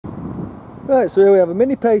Right, so here we have a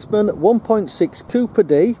Mini Paceman 1.6 Cooper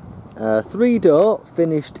D, 3-door,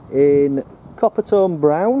 finished in copper tone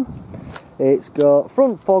brown. It's got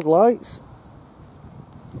front fog lights,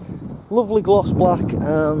 lovely gloss black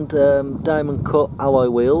and diamond cut alloy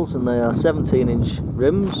wheels, and they are 17-inch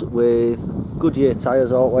rims with Goodyear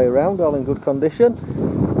tyres all the way around, all in good condition.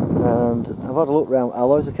 And I've had a look around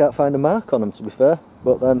alloys, I can't find a mark on them to be fair,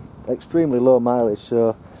 but then extremely low mileage,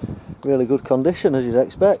 so really good condition as you'd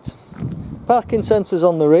expect. Parking sensors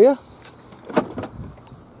on the rear,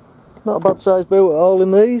 not a bad size boot at all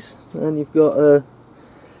in these, and you've got a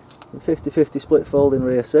 50-50 split folding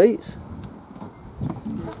rear seats.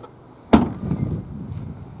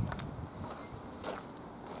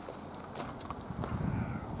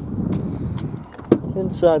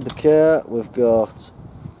 Inside the car we've got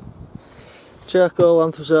charcoal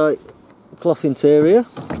anthracite cloth interior,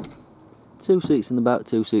 2 seats in the back,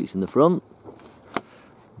 2 seats in the front,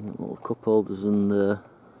 little cup holders in the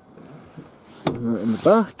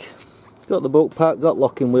back. Got the boot pack, got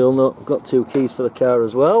locking wheel nut, got 2 keys for the car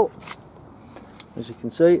as well. As you can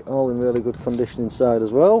see, all in really good condition inside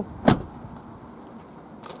as well.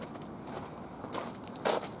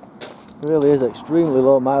 Really is extremely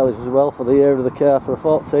low mileage as well for the year of the car. For a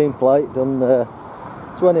 14 plate, done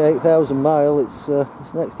 28,000 miles,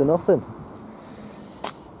 it's next to nothing.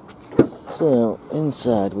 So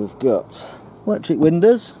inside we've got electric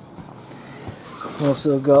windows,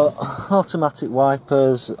 also got automatic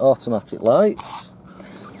wipers, automatic lights.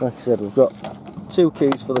 Like I said, we've got 2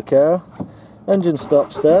 keys for the car, engine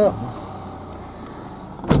stop start,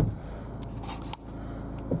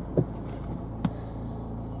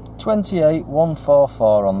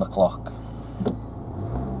 .28144 on the clock.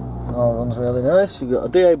 All runs really nice. You've got a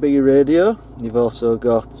DAB radio, you've also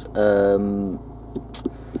got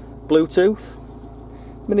Bluetooth,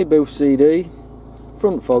 mini boost CD,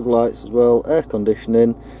 front fog lights as well, air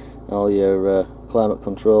conditioning, all your climate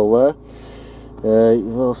control there.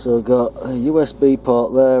 You've also got a USB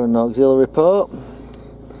port there and an auxiliary port.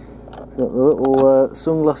 Got the little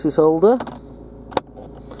sunglasses holder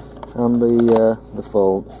and the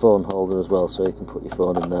phone holder as well, so you can put your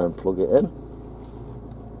phone in there and plug it in.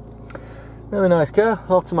 Really nice car,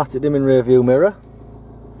 automatic dimming rear view mirror,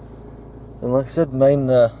 and like I said, main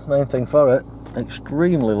thing for it,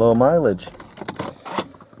 extremely low mileage.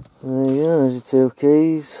 There you go, there's your 2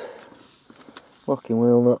 keys, locking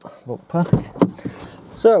wheel nut, book pack.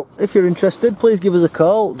 So if you're interested, please give us a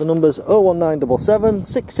call. The number's 01977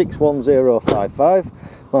 661055.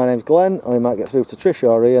 My name's Glenn, or you might get through to Trish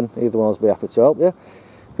or Ian, either one will be happy to help you.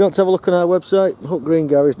 If you want to have a look on our website,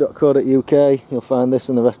 hookgreengarage.co.uk, you'll find this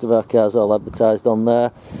and the rest of our cars all advertised on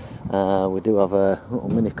there. We do have a little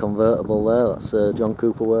mini convertible there, that's John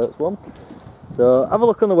Cooper Works one. So have a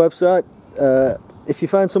look on the website. If you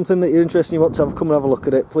find something that you're interested in, you want to come and have a look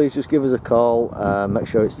at it, please just give us a call, make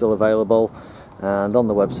sure it's still available. And on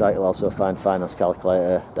the website you'll also find finance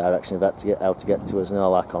calculator, direction of how to get to us, and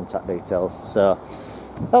all our contact details. So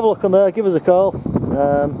have a look on there, give us a call,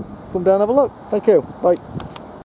 come down and have a look. Thank you, bye.